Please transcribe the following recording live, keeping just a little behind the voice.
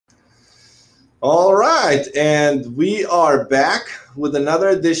All right, and we are back with another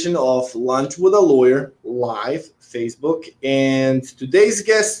edition of Lunch with a Lawyer live Facebook. And today's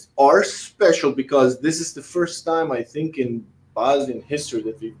guests are special because this is the first time I think in Bosnian history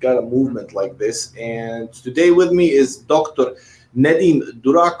that we've got a movement like this. And today with me is Dr. Nedim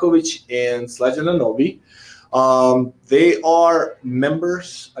Durakovic and Sladjana Novi. They are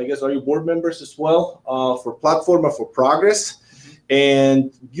members, I guess, are you board members as well for Platforma for Progress?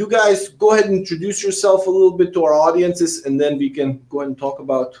 And you guys go ahead and introduce yourself a little bit to our audiences, and then we can go ahead and talk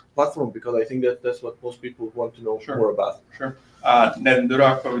about Platform, because I think that's what most people want to know more about. Sure. Nedim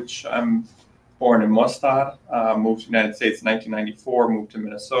Durakovic, I'm born in Mostar, moved to the United States in 1994, moved to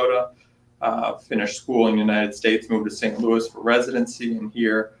Minnesota, finished school in the United States, moved to St. Louis for residency, and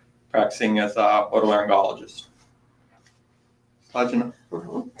here practicing as a otolaryngologist. Sladjana.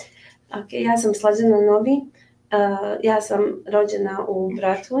 Okay, ja sam Sladjana Novi. Ja sam rođena u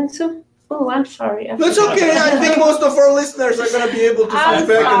Bratuncu. Oh, I'm sorry. That's okay. I think most of our listeners are going to be able to switch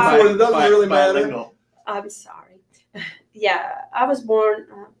back and forth. It doesn't really matter. I'm sorry. Yeah, I was born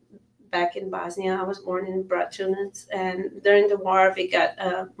back in Bosnia. I was born in Bratunac, and during the war we got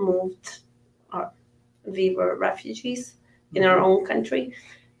moved. We were refugees in our own country,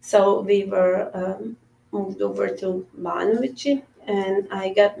 so we were moved over to Banovici. And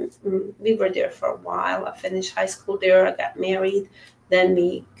we were there for a while. I finished high school there. I got married. Then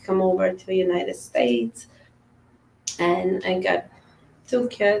we come over to the United States. And I got 2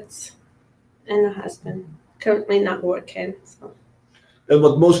 kids and a husband. Currently not working. So. And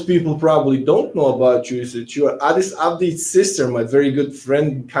what most people probably don't know about you is that you are Adis Abdi's sister, my very good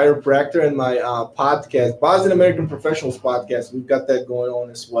friend, chiropractor, and my podcast, Bosnian American Professionals podcast. We've got that going on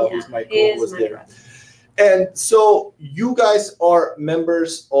as well. Yeah, He's my co-host there. Brother. And so you guys are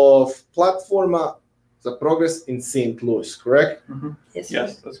members of Platforma for Progres in St. Louis, correct? Mm-hmm. Yes,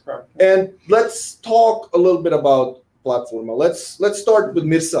 that's correct. And let's talk a little bit about Platforma. Let's start with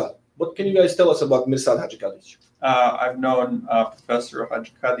Mirsad. What can you guys tell us about Mirsad Hadjikadic? I've known Professor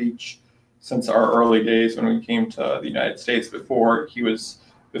Hadjikadic since our early days when we came to the United States, before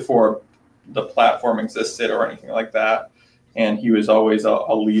the platform existed or anything like that. And he was always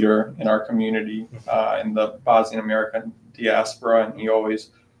a leader in our community, in the Bosnian American diaspora, and he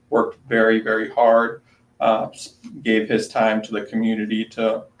always worked very, very hard, gave his time to the community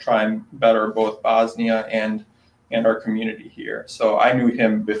to try and better both Bosnia and our community here. So I knew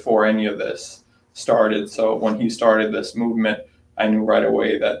him before any of this started. So when he started this movement, I knew right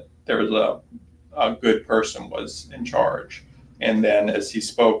away that there was a good person was in charge. And then as he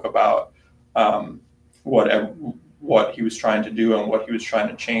spoke about what he was trying to do and what he was trying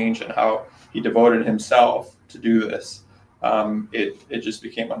to change and how he devoted himself to do this, it just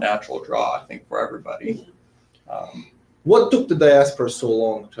became a natural draw, I think, for everybody. What took the diaspora so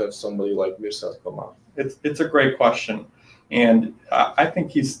long to have somebody like Mirsad come out? It's a great question, and I think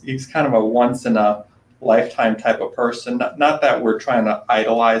he's kind of a once in a lifetime type of person. Not that we're trying to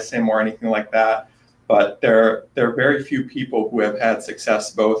idolize him or anything like that, but there are very few people who have had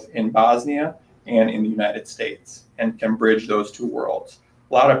success both in Bosnia and in the United States, and can bridge those two worlds.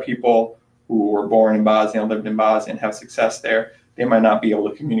 A lot of people who were born in Bosnia, lived in Bosnia, and have success there, they might not be able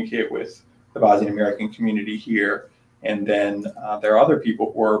to communicate with the Bosnian American community here. And then there are other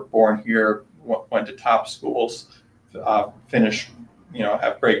people who are born here, went to top schools, finished,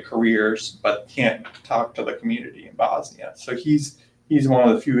 have great careers, but can't talk to the community in Bosnia. So he's one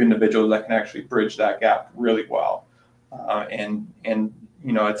of the few individuals that can actually bridge that gap really well. And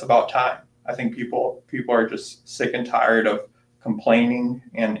it's about time. I think people are just sick and tired of complaining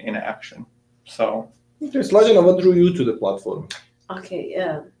and inaction. So, okay, Sladjana, what drew you to the platform? Okay,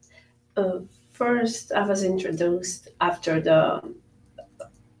 first I was introduced after the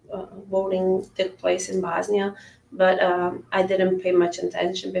voting took place in Bosnia, but I didn't pay much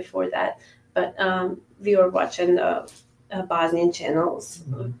attention before that. But we were watching the Bosnian channels.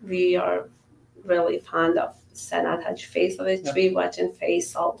 Mm-hmm. We are really fond of Senat Hadjifazovic. Yeah. We watching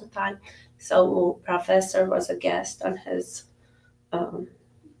Face all the time. So Professor was a guest on his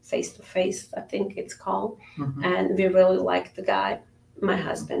face-to-face, I think it's called. Mm-hmm. And we really liked the guy, my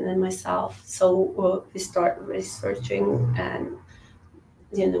husband and myself. So we started researching and,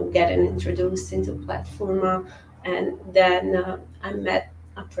 getting introduced into Platforma. And then I met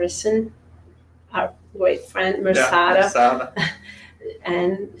a person, our great friend, Mirsada. Yeah,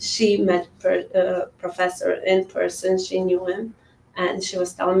 and she met Professor in person. She knew him. And she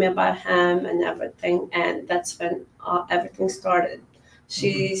was telling me about him and everything. And that's when everything started.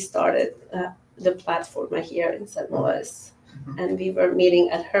 She started the Platforma here in St. Louis. Mm-hmm. And we were meeting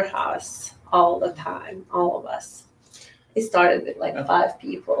at her house all the time, all of us. It started with like 5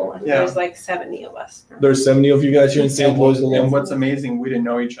 people, and there's like 70 of us now. There's 70 of you guys here in St. Louis alone. And what's amazing, we didn't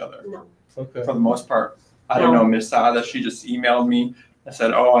know each other. No. Okay. For the most part. I don't know, Miss Sada, she just emailed me. I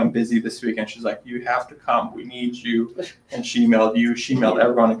said, oh, I'm busy this week. And she's like, you have to come. We need you. And she emailed you. She emailed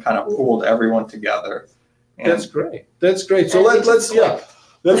everyone and kind of pulled everyone together. And that's great. That's great. So let's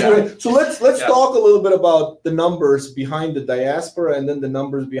great. So let's talk a little bit about the numbers behind the diaspora and then the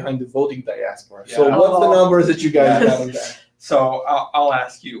numbers behind the voting diaspora. So what's the numbers that you guys have on that? So I'll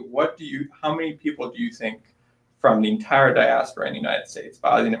ask you, how many people do you think from the entire diaspora in the United States,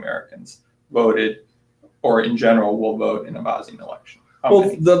 Bosnian Americans, voted or in general will vote in a Bosnian election?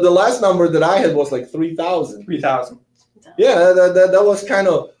 Well, the last number that I had was like 3,000. 3,000. Yeah, that was kind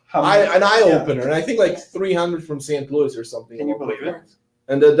of an eye-opener. And I think like 300 from St. Louis or something. Can you believe it?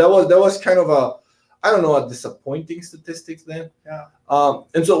 And that was kind of a disappointing statistics then. Yeah.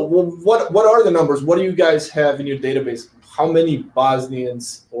 And so what are the numbers? What do you guys have in your database? How many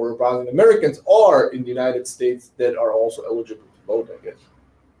Bosnians or Bosnian Americans are in the United States that are also eligible to vote, I guess?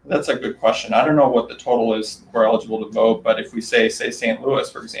 That's a good question. I don't know what the total is for eligible to vote, but if we say St. Louis,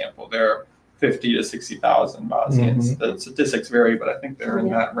 for example, there are 50 to 60,000 Bosnians. The statistics vary, but I think they're in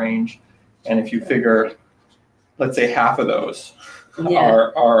that range. And if you figure, let's say half of those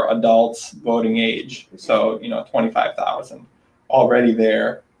are adults voting age, so 25,000. Already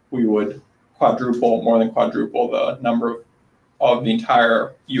there, we would more than quadruple the number of the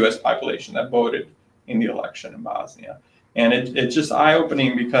entire U.S. population that voted in the election in Bosnia. And it's just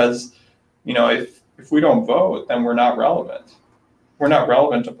eye-opening because, if we don't vote, then we're not relevant. We're not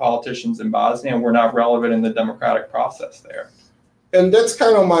relevant to politicians in Bosnia, and we're not relevant in the democratic process there. And that's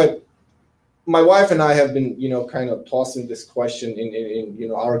kind of my wife and I have been, kind of tossing this question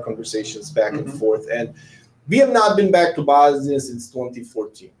in our conversations back and forth. And we have not been back to Bosnia since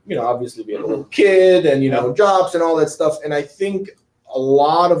 2014. Obviously we had a little kid and, jobs and all that stuff. And I think a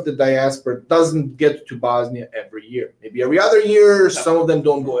lot of the diaspora doesn't get to Bosnia every year. Maybe every other year. Some of them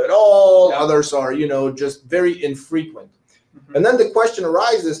don't go at all. Others are, just very infrequent. And then the question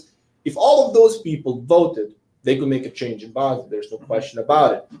arises, if all of those people voted, they could make a change in Bosnia. There's no question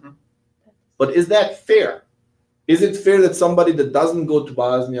about it. But is that fair? Is it fair that somebody that doesn't go to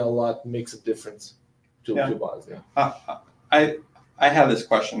Bosnia a lot makes a difference to Bosnia? I had this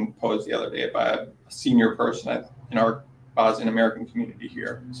question posed the other day by a senior person in our Bosnian American community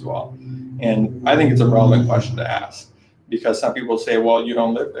here as well. And I think it's a relevant question to ask because some people say, well, you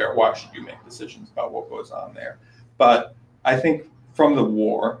don't live there. Why should you make decisions about what goes on there? But I think from the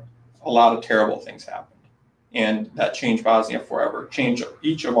war, a lot of terrible things happened. And that changed Bosnia forever, changed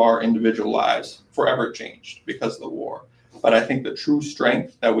each of our individual lives, forever changed because of the war. But I think the true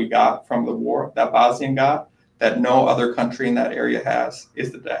strength that we got from the war, that Bosnia got, that no other country in that area has,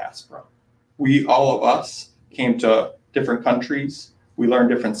 is the diaspora. All of us, came to different countries. We learned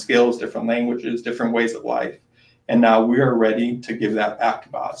different skills, different languages, different ways of life. And now we are ready to give that back to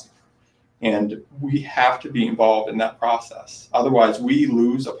Bosnia. And we have to be involved in that process. Otherwise, we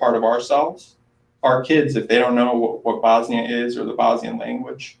lose a part of ourselves. Our kids, if they don't know what Bosnia is or the Bosnian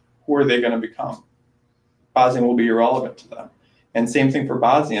language, who are they going to become? Bosnia will be irrelevant to them. And same thing for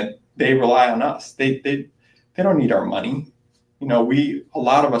Bosnia. They rely on us. They don't need our money. A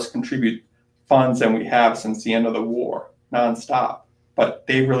lot of us contribute funds, and we have since the end of the war, nonstop. But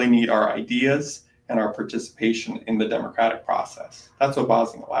they really need our ideas and our participation in the democratic process. That's what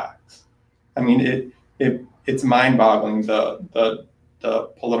Bosnia lacks. I mean, it's mind-boggling the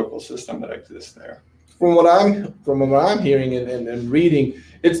political system that exists there. From what I'm hearing and reading,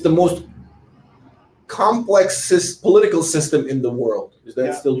 it's the most complex political system in the world. Is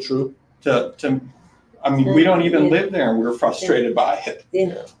that still true? We don't even live there, and we're frustrated by it.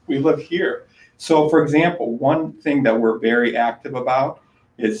 Yeah. We live here. So, for example, one thing that we're very active about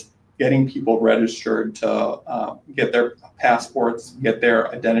is getting people registered to get their passports, get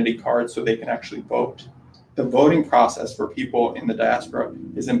their identity cards so they can actually vote. The voting process for people in the diaspora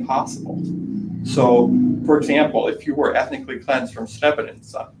is impossible. So, for example, if you were ethnically cleansed from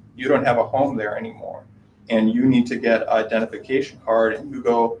Srebrenica, you don't have a home there anymore, and you need to get an identification card, and you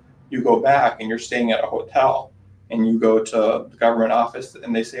go back and you're staying at a hotel, and you go to the government office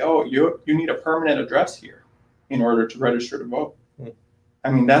and they say, oh, you need a permanent address here in order to register to vote. I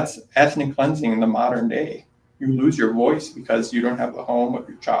mean, that's ethnic cleansing in the modern day. You lose your voice because you don't have the home of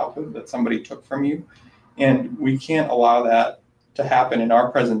your childhood that somebody took from you. And we can't allow that to happen in our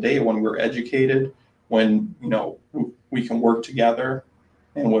present day when we're educated, when we can work together,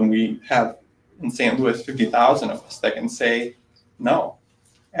 and when we have in St. Louis 50,000 of us that can say no.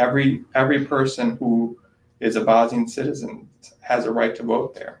 Every person who is a Bosnian citizen has a right to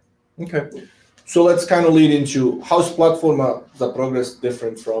vote there. Okay. So let's kind of lead into how's Platforma za Progres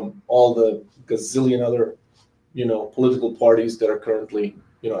different from all the gazillion other, political parties that are currently,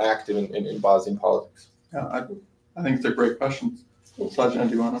 active in Bosnian politics. Yeah, I think it's a great question. Sladjana,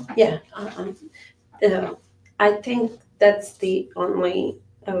 do you want to? Yeah, I think that's the only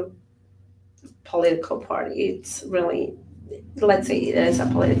political party. It's really, let's say it is a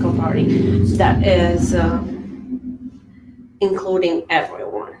political party that is including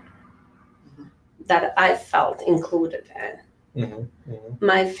everyone that I felt included in.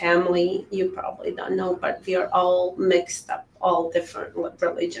 My family, you probably don't know, but we are all mixed up, all different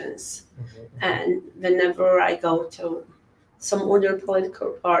religions. And whenever I go to some other political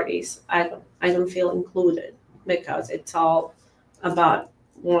parties, I don't feel included because it's all about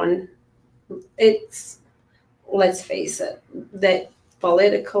one. It's, let's face it, the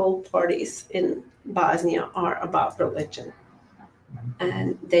political parties in Bosnia are about religion,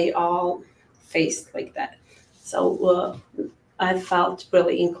 and they all faced like that. So I felt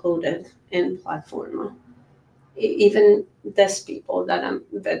really included in Platforma. Even these people that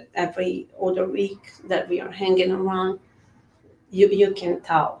every other week that we are hanging around, you can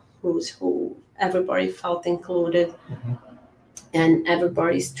tell who's who. Everybody felt included, and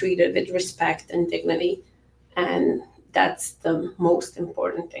everybody's treated with respect and dignity, and that's the most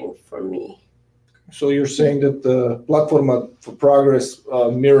important thing for me. So you're saying that the Platforma for Progress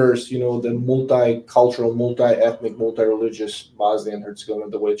mirrors, the multicultural, multi-ethnic, multi-religious Bosnia and Herzegovina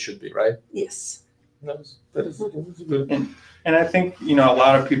the way it should be, right? Yes. That is good. And I think, a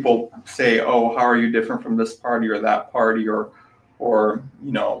lot of people say, oh, how are you different from this party or that party, or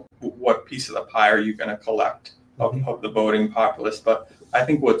what piece of the pie are you going to collect of the voting populace? But I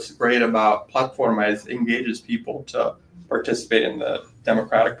think what's great about Platforma is it engages people to participate in the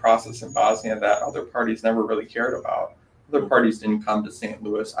democratic process in Bosnia that other parties never really cared about. Other parties didn't come to St.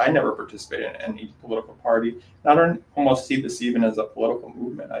 Louis. I never participated in any political party. And I don't almost see this even as a political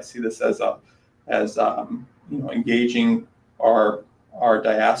movement. I see this as engaging our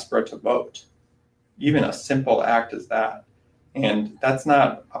diaspora to vote. Even a simple act as that. And that's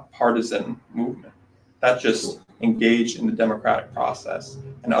not a partisan movement. That's just engaged in the democratic process.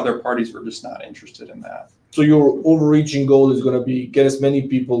 And other parties were just not interested in that. So your overreaching goal is going to be get as many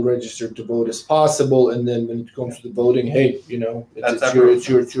people registered to vote as possible, and then when it comes to the voting, hey,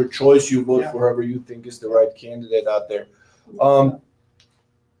 it's your choice. You vote for whoever you think is the right candidate out there.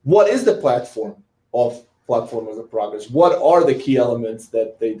 What is the platform of Platforma za Progres? What are the key elements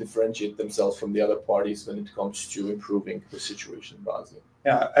that they differentiate themselves from the other parties when it comes to improving the situation in Bosnia?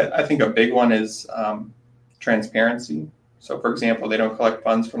 Yeah, I think a big one is transparency. So, for example, they don't collect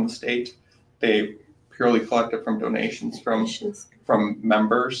funds from the state. They purely collect it from donations from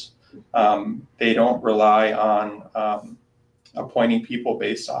members. They don't rely on appointing people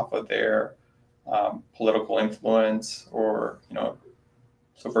based off of their political influence, or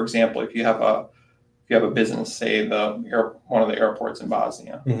So, for example, if you have a business, say one of the airports in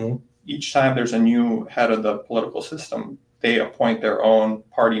Bosnia, each time there's a new head of the political system, they appoint their own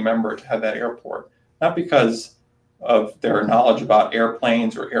party member to head that airport, not because of their knowledge about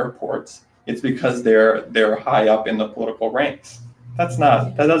airplanes or airports. It's because they're high up in the political ranks. That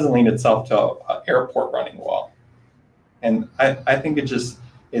doesn't lead itself to an airport running well. And I think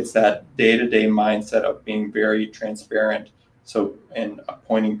it's that day-to-day mindset of being very transparent. So, and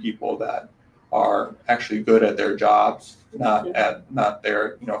appointing people that are actually good at their jobs, not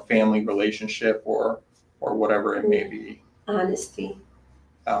their family relationship or whatever it may be. Honesty.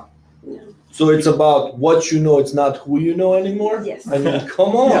 Yeah. Yeah. So it's about what you know. It's not who you know anymore. Yes. I mean,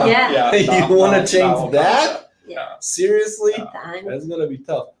 come on. Yeah. You want to change that? Yeah. Seriously? Yeah. That's gonna be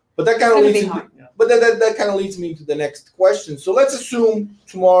tough. But that kind of leads me. But that kind of leads me to the next question. So let's assume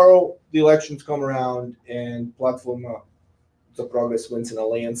tomorrow the elections come around and Platforma za Progres wins in a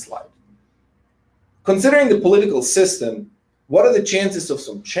landslide. Considering the political system, what are the chances of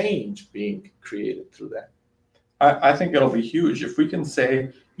some change being created through that? I think it'll be huge if we can say,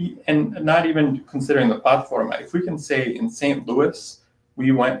 and not even considering the platform, if we can say in St. Louis,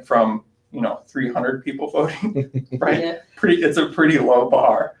 we went from 300 people voting, right? Yeah. It's a pretty low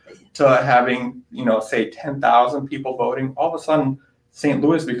bar, to having say 10,000 people voting. All of a sudden, St.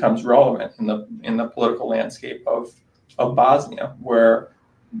 Louis becomes relevant in the political landscape of Bosnia, where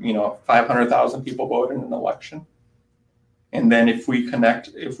 500,000 people vote in an election. And then if we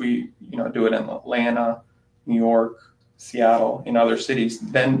do it in Atlanta, New York, Seattle, in other cities,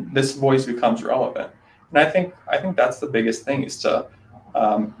 then this voice becomes relevant. And I think that's the biggest thing, is to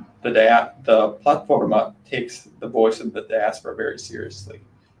the Platforma takes the voice of the diaspora very seriously,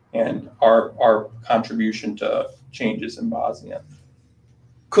 and our contribution to changes in Bosnia.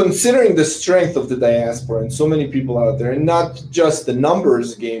 considering the strength of the diaspora and so many people out there, and not just the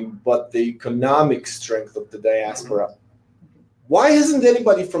numbers game, but the economic strength of the diaspora, why hasn't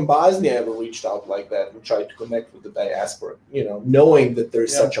anybody from Bosnia ever reached out like that and tried to connect with the diaspora, knowing that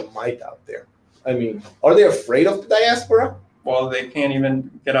there's such a might out there? I mean, are they afraid of the diaspora? Well, they can't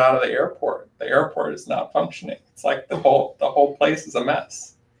even get out of the airport. The airport is not functioning. It's like the whole place is a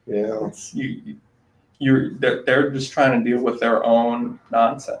mess. Yeah. They're just trying to deal with their own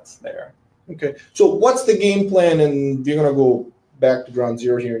nonsense there. Okay. So what's the game plan? And we're gonna go back to ground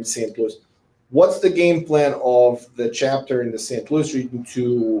zero here in St. Louis. What's the game plan of the chapter in the St. Louis region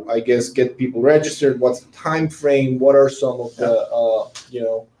to, I guess, get people registered? What's the time frame? What are some of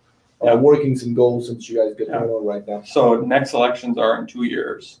the workings and goals that you guys get going on right now? So next elections are in 2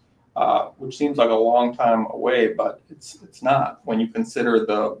 years, which seems like a long time away, but it's not when you consider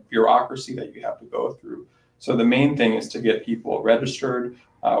the bureaucracy that you have to go through. So the main thing is to get people registered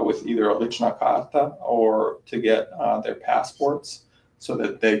with either a lična karta or to get their passports, so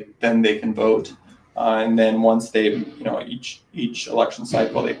that they can vote. And then once they, each election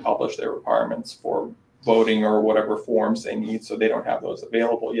cycle, they publish their requirements for voting or whatever forms they need. So they don't have those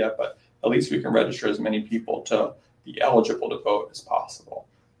available yet, but at least we can register as many people to be eligible to vote as possible.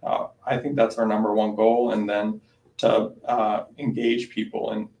 I think that's our number one goal, and then to engage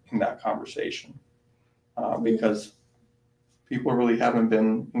people in that conversation, because people really haven't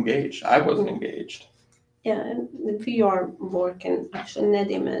been engaged. I wasn't engaged. Yeah, and we are working, actually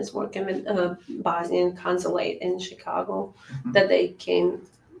Nedim is working with a Bosnian consulate in Chicago, that they came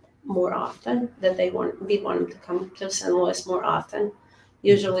more often, that we want them to come to St. Louis more often.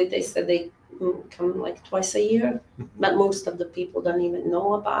 Usually they said they come like twice a year, but most of the people don't even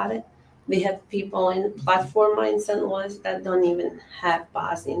know about it. We have people in Platforma in St. Louis that don't even have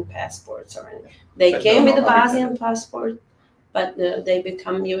Bosnian passports or anything. They came with a Bosnian passport, but they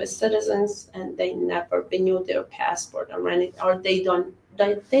become U.S. citizens and they never renew their passport or anything, or they don't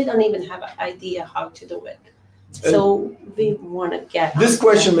even have an idea how to do it. So we want to get this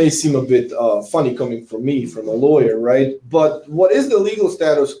question may seem a bit funny coming from me, from a lawyer, right? But what is the legal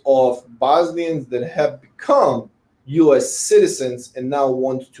status of Bosnians that have become U.S. citizens and now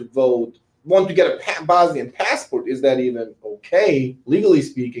want to get a Bosnian passport? Is that even okay, legally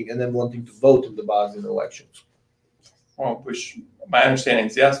speaking, and then wanting to vote in the Bosnian elections? Well, my understanding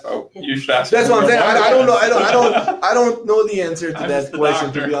is yes, but you should ask. That's what I'm saying. I don't know. I don't know the answer to that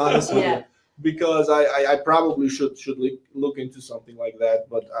question, to be honest with you. Because I probably should look into something like that.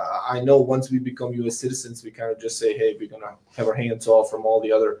 But I know once we become U.S. citizens, we kind of just say, hey, we're going to have our hands off from all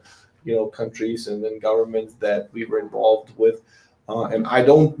the other, countries and then governments that we were involved with. And I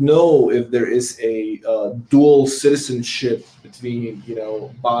don't know if there is a dual citizenship between,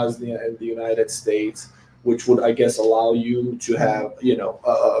 Bosnia and the United States, which would, I guess, allow you to have,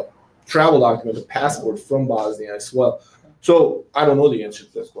 a travel document, a passport from Bosnia as well. So I don't know the answer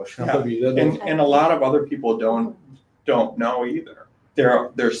to this question. Yeah. And a lot of other people don't know either.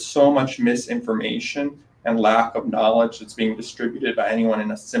 There's so much misinformation and lack of knowledge that's being distributed by anyone in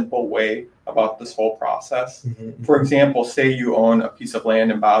a simple way about this whole process. Mm-hmm. For example, say you own a piece of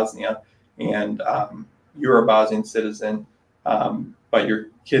land in Bosnia and you're a Bosnian citizen, but your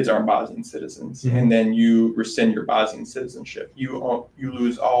kids aren't Bosnian citizens, mm-hmm. and then you rescind your Bosnian citizenship. You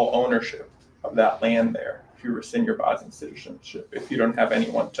lose all ownership of that land there. You rescind your Bosnian citizenship if you don't have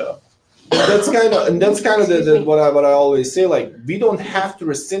anyone to. That's kind of what I always say. Like, we don't have to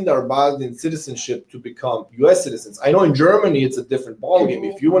rescind our Bosnian citizenship to become U.S. citizens. I know in Germany it's a different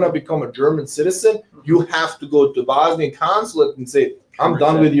ballgame. If you want to become a German citizen, you have to go to the Bosnian consulate and say, "I'm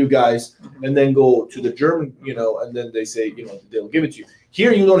done with you guys," and then go to the German, and then they say, they'll give it to you.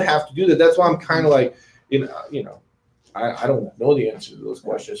 Here, you don't have to do that. That's why I'm kind of like, I don't know the answer to those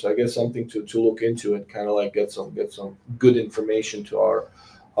questions. So I guess something to look into and kind of like get some good information to our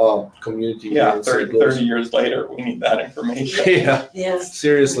community. Yeah, 30 years later, we need that information. Yeah,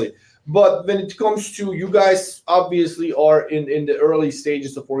 seriously. But when it comes to, you guys obviously are in the early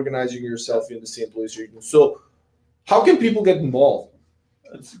stages of organizing yourself in the St. Louis region. So how can people get involved?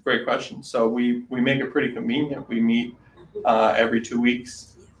 That's a great question. So we make it pretty convenient. We meet every 2 weeks.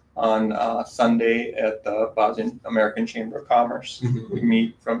 On Sunday at the Bosnian American Chamber of Commerce. Mm-hmm. We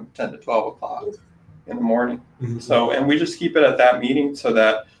meet from 10 to 12 o'clock in the morning. Mm-hmm. So, and we just keep it at that meeting so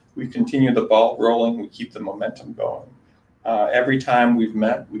that we continue the ball rolling, we keep the momentum going. Every time we've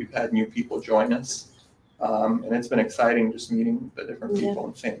met, we've had new people join us. And it's been exciting just meeting the different people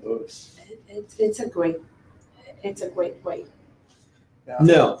in St. Louis. It's a great way. Yeah.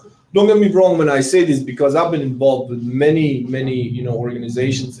 No, don't get me wrong when I say this, because I've been involved with many,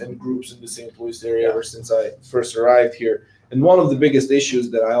 organizations and groups in the St. Louis area ever since I first arrived here. And one of the biggest issues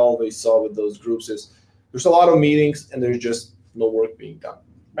that I always saw with those groups is there's a lot of meetings and there's just no work being done.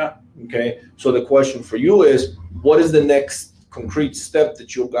 Yeah. Okay. So the question for you is, what is the next concrete step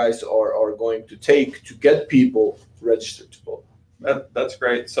that you guys are going to take to get people registered to vote? That's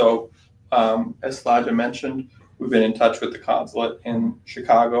great. So as Sladjana mentioned, we've been in touch with the consulate in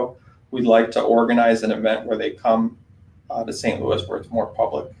Chicago. We'd like to organize an event where they come to St. Louis, where it's more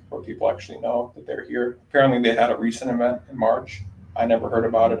public, where people actually know that they're here. Apparently they had a recent event in March. I never heard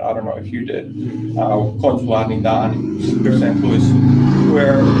about it. I don't know if you did. Konsularni Dan, St. Louis,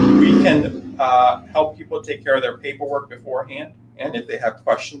 where we can help people take care of their paperwork beforehand. And if they have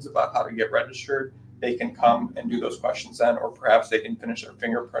questions about how to get registered, they can come and do those questions then, or perhaps they can finish their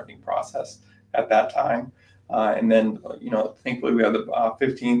fingerprinting process at that time. And then, thankfully we have the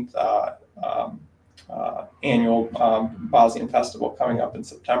 15th annual Bosnian Festival coming up in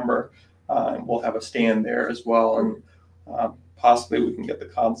September. And we'll have a stand there as well. And possibly we can get the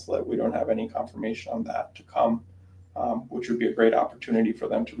consulate. We don't have any confirmation on that to come, which would be a great opportunity for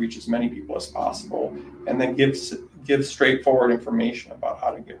them to reach as many people as possible. And then give straightforward information about how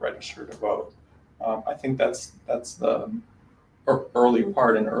to get registered to vote. I think that's the early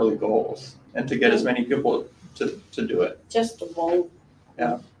part and early goals, and to get as many people to do it. Just to vote.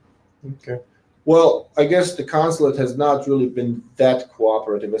 Yeah. Okay. Well, I guess the consulate has not really been that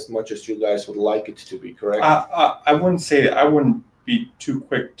cooperative as much as you guys would like it to be, correct? I wouldn't be too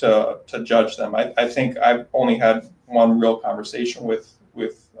quick to judge them. I think I've only had one real conversation with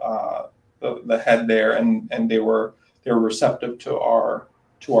the head there, and they were receptive to our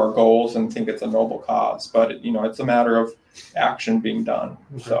goals and think it's a noble cause. But it's a matter of action being done.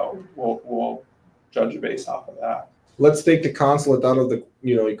 Okay. So we'll judge based off of that. Let's take the consulate out of the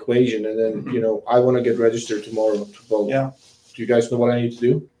equation, and then I want to get registered tomorrow to vote. Yeah. Do you guys know what I need to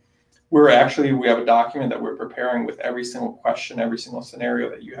do? We have a document that we're preparing with every single question, every single scenario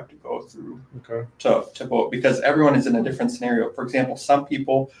that you have to go through to vote, because everyone is in a different scenario. For example, some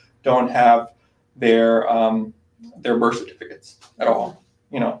people don't have their birth certificates at all.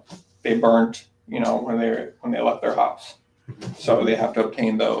 They burnt, when they left their house, so they have to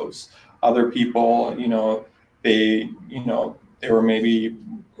obtain those. Other people, they were maybe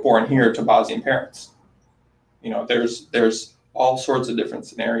born here to Bosnian parents. There's all sorts of different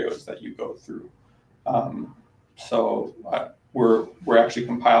scenarios that you go through. So we're actually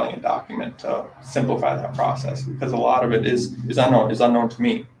compiling a document to simplify that process, because a lot of it is unknown to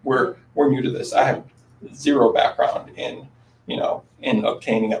me. We're new to this. I have zero background in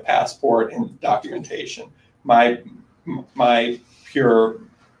obtaining a passport and documentation. My pure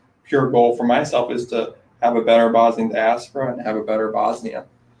goal for myself is to have a better Bosnian diaspora and have a better Bosnia,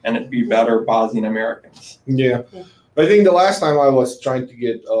 and it'd be better Bosnian Americans. Yeah. I think the last time I was trying to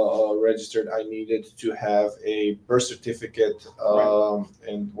get registered, I needed to have a birth certificate,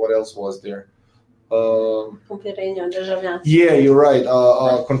 and what else was there? Yeah, you're right.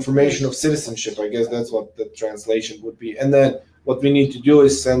 Confirmation of citizenship. I guess that's what the translation would be. And then what we need to do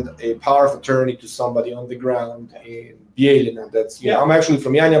is send a power of attorney to somebody on the ground in Bijeljina. That's I'm actually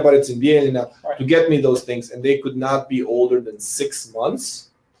from Janja, but it's in Bijeljina, to get me those things, and they could not be older than 6 months.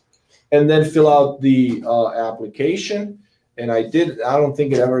 And then fill out the application, and I did. I don't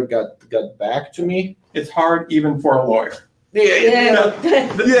think it ever got back to me. It's hard even for a lawyer. Yeah.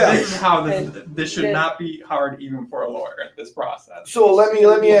 This is how this should not be hard even for a lawyer. This process. So let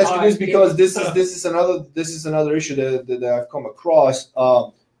me ask you this, because this is another issue that I've come across.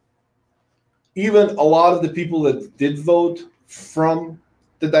 Even a lot of the people that did vote from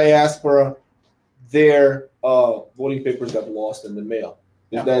the diaspora, their voting papers got lost in the mail.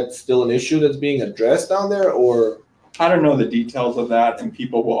 Is that still an issue that's being addressed down there, or? I don't know the details of that, and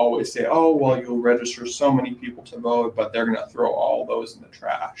people will always say, oh, well, you'll register so many people to vote, but they're going to throw all those in the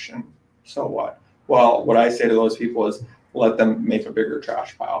trash, and so what? Well, what I say to those people is let them make a bigger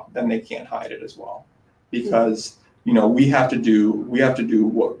trash pile. Then they can't hide it as well, because we have to do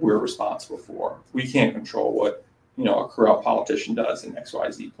what we're responsible for. We can't control what a corrupt politician does in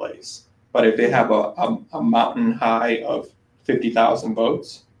XYZ place. But if they have a mountain high of 50,000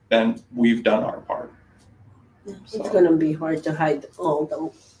 votes, then we've done our part. It's going to be hard to hide all them.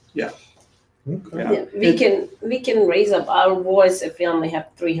 Yeah. Okay. Yeah. We can raise up our voice if we only have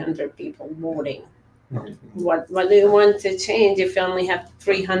 300 people voting. Mm-hmm. What do you want to change if you only have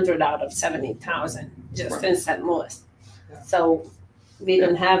 300 out of 70,000 just in St. Louis? Yeah. So we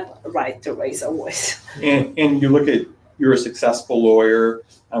don't have a right to raise our voice. And you look at, you're a successful lawyer,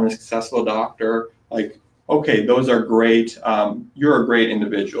 I'm a successful doctor, okay, those are great. You're a great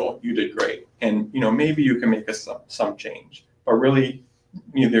individual. You did great. And, maybe you can make some change. But really,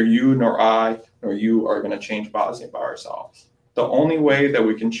 neither you nor I nor you are going to change Bosnia by ourselves. The only way that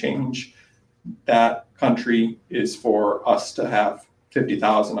we can change that country is for us to have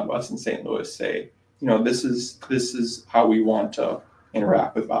 50,000 of us in St. Louis say, this is how we want to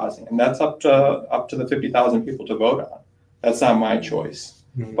interact with Bosnia, and that's up to the 50,000 people to vote on. That's not my choice,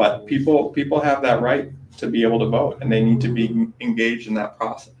 but people have that right to be able to vote, and they need to be engaged in that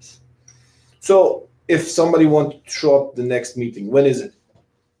process. So, if somebody wants to show up the next meeting, when is it?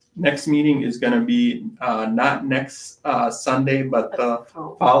 Next meeting is going to be not next Sunday, but the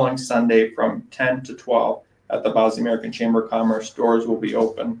following Sunday from 10 to 12 at the Bosnia American Chamber of Commerce. Doors will be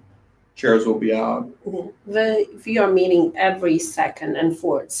open, chairs will be out. We are meeting every second and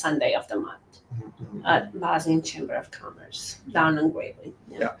fourth Sunday of the month at Bosnia Chamber of Commerce down in Gravely.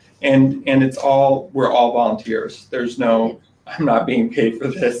 Yeah, and we're all volunteers. There's no, I'm not being paid for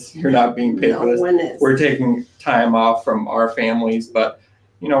this. You're not being paid for this. We're taking time off from our families, but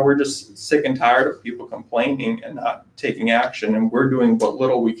we're just sick and tired of people complaining and not taking action, and we're doing what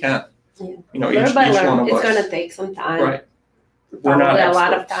little we can. Yeah. Each one of us. It's going to take some time. Right. Probably a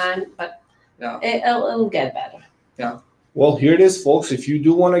lot of time, but it'll get better. Yeah. Well, here it is, folks. If you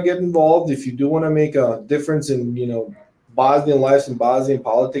do want to get involved, if you do want to make a difference in, Bosnian lives and Bosnian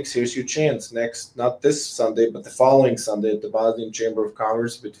politics, here's your chance. Not this Sunday, but the following Sunday at the Bosnian Chamber of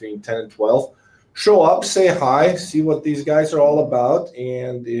Commerce between 10 and 12. Show up, say hi, see what these guys are all about,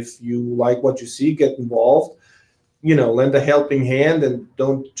 and if you like what you see, get involved. Lend a helping hand, and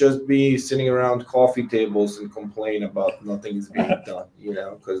don't just be sitting around coffee tables and complain about nothing is being done,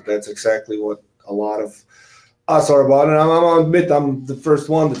 because that's exactly what a lot of us are about. And I'm admit I'm the first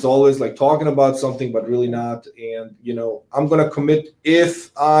one that's always like talking about something, but really not. And, I'm going to commit if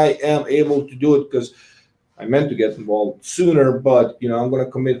I am able to do it, because I meant to get involved sooner, but, I'm going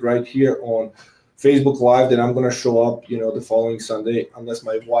to commit right here on Facebook Live that I'm going to show up, the following Sunday, unless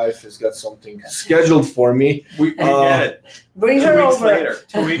my wife has got something scheduled for me. We get it. Bring her over.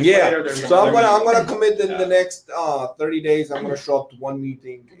 2 weeks later. So I'm gonna commit in the next 30 days. I'm going to show up to one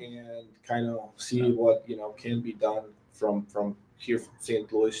meeting and kind of see what can be done from here from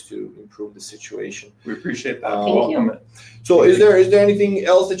St. Louis to improve the situation. We appreciate that. Thank you. So is there anything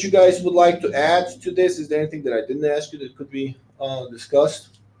else that you guys would like to add to this? Is there anything that I didn't ask you that could be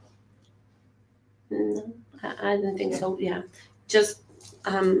discussed? No, I don't think so. Yeah, just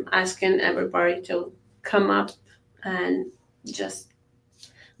asking everybody to come up and just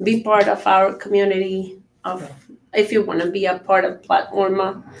be part of our community. If you want to be a part of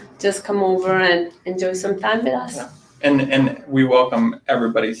Platforma, just come over and enjoy some time with us. Yeah. And we welcome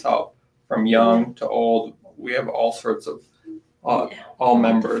everybody's help, from young to old. We have all sorts of all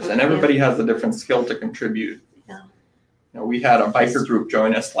members, and everybody has a different skill to contribute. We had a biker group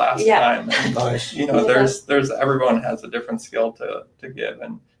join us last time. And, nice. There's everyone has a different skill to give,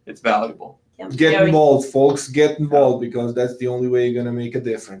 and it's valuable. Get involved, folks. Get involved, because that's the only way you're going to make a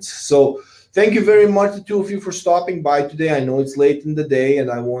difference. So thank you very much, the two of you, for stopping by today. I know it's late in the day,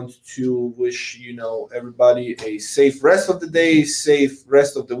 and I want to wish, everybody a safe rest of the day, safe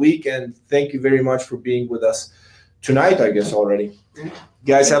rest of the week, and thank you very much for being with us tonight, I guess, already.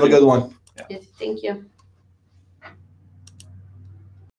 Guys, have a good one. Yes, thank you.